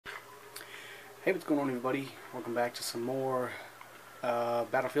Hey, what's going on, everybody? Welcome back to some more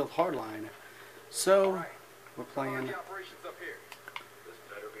Battlefield Hardline. So, we're playing...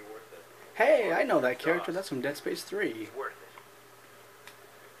 Hey, I know that character. That's from Dead Space 3.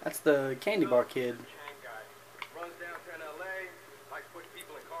 That's the candy bar kid. Runs downtown LA, likes putting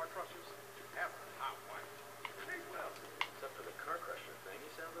people in car crushers. Ever hot one. Well, except for the car crusher thing,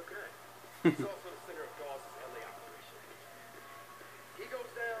 he sounds okay. He's also the center of Dawes' LA operation. He goes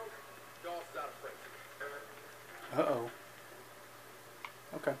down, Dawes is out of frenzy. Uh-oh.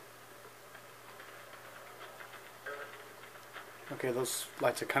 Okay. Okay, those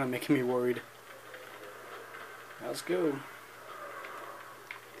lights are kind of making me worried. Let's go.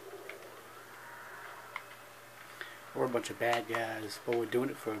 We're a bunch of bad guys, but we're doing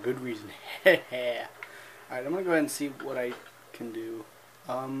it for a good reason. Alright, I'm gonna go ahead and see what I can do.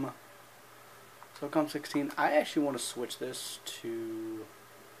 SOCOM 16. I actually want to switch this to...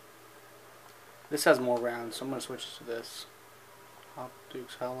 This has more rounds, so I'm gonna switch to this.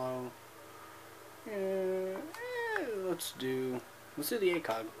 Optics, hello. Yeah, let's do the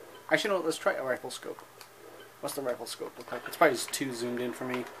ACOG. Actually, no, let's try a rifle scope. What's the rifle scope look like? It's probably just too zoomed in for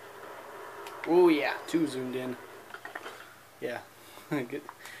me. Oh yeah, too zoomed in. Yeah. Good.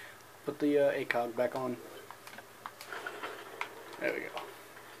 Put the ACOG back on. There we go.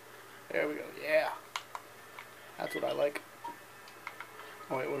 There we go. Yeah. That's what I like.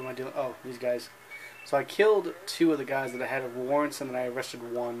 Oh wait, what am I doing? Oh, these guys. So I killed 2 of the guys that I had warrants, and then I arrested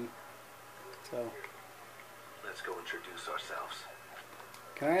 1. So. Let's go introduce ourselves.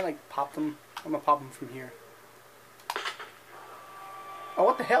 Can I like pop them? I'm gonna pop them from here. Oh,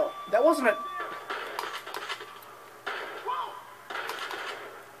 what the hell? That wasn't a...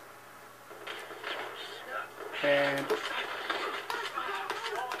 And...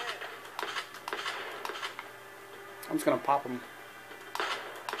 I'm just gonna pop them.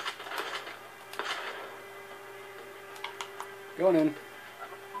 Going in.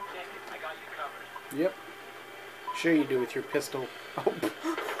 Yep. Sure you do with your pistol. Oh.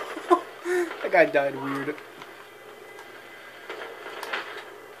 That guy died weird.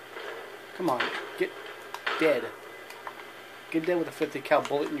 Come on, get dead. Get dead with a 50 cal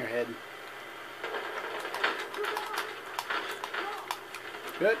bullet in your head.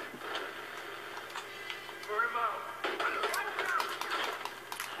 Good.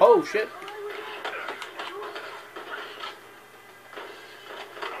 Oh shit.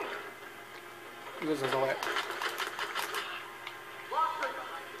 This is all right.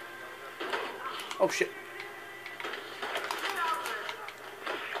 Oh shit.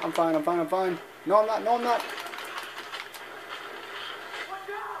 I'm fine, I'm fine, I'm fine. No, I'm not, no, I'm not.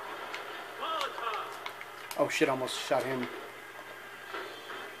 Oh shit, I almost shot him.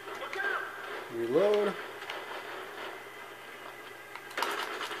 Reload.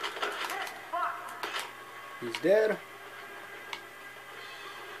 He's dead.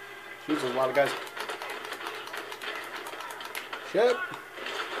 Jeez, there's a lot of guys. Shit.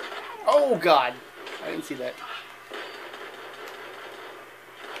 Oh god. I didn't see that.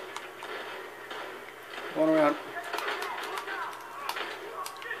 Going around.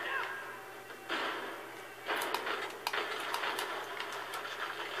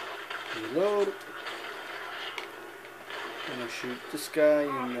 Reload. I'm gonna shoot this guy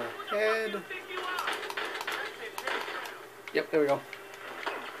in the head. Yep, there we go.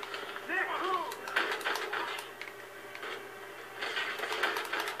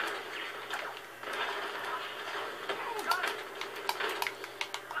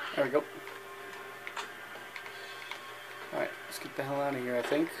 There we go. Alright, let's get the hell out of here, I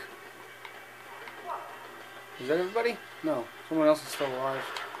think. Is that everybody? No. Someone else is still alive.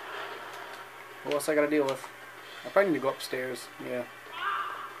 What else I gotta deal with? I probably need to go upstairs. Yeah.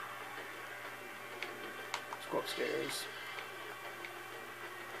 Let's go upstairs.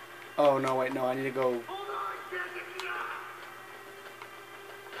 Oh, no, wait, no. I need to go...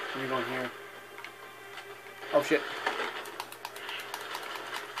 Let me go in here. Oh, shit.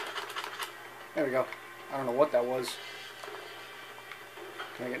 There we go. I don't know what that was.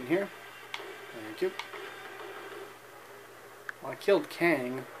 Can I get in here? Thank you. Well, I killed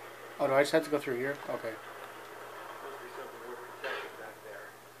Kang. Oh, do I just have to go through here? Okay.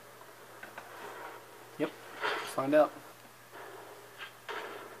 Yep. Let's find out.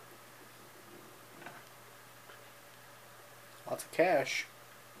 Lots of cash.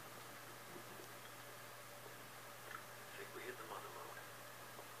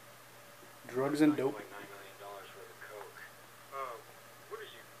 Drugs and dope. $9 million worth of coke. What are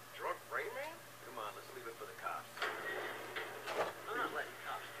you, drunk Rain Man? Come on, let's leave it for the cops. I'm not letting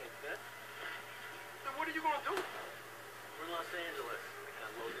cops take that. Then what are you gonna do? We're in Los Angeles. I can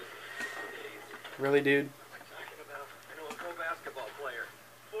unload this in 2 days. Really, dude? What am I talking about? I know a pro basketball player.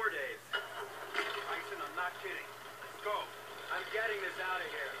 4 days. Tyson, I'm not kidding. Let's go. I'm getting this out of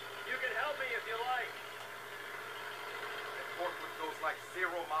here. You can help me if you like. That forklift goes like 0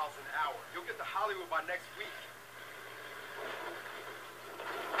 miles an hour. You'll get to Hollywood by next week.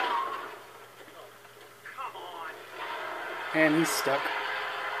 Oh, come on. And he's stuck. Hey,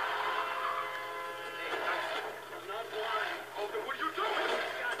 Tyson, I'm not blind. Oh, then what are you doing?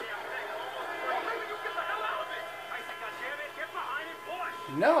 Goddamn thing. I'm almost free. Maybe you get the hell out of it. Tyson, goddammit, get behind and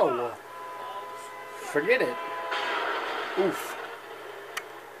push. No. Forget it. Oof.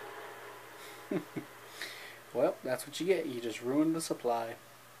 Well, that's what you get. You just ruined the supply.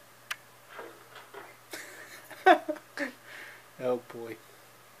 Oh boy.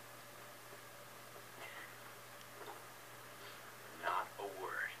 Not a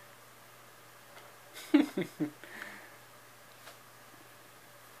word.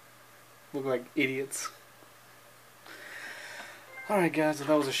 Look like idiots. Alright guys, well,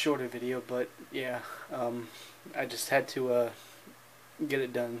 that was a shorter video, but yeah, I just had to get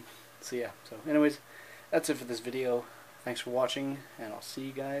it done. So yeah, so anyways, that's it for this video. Thanks for watching, and I'll see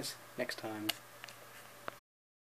you guys next time.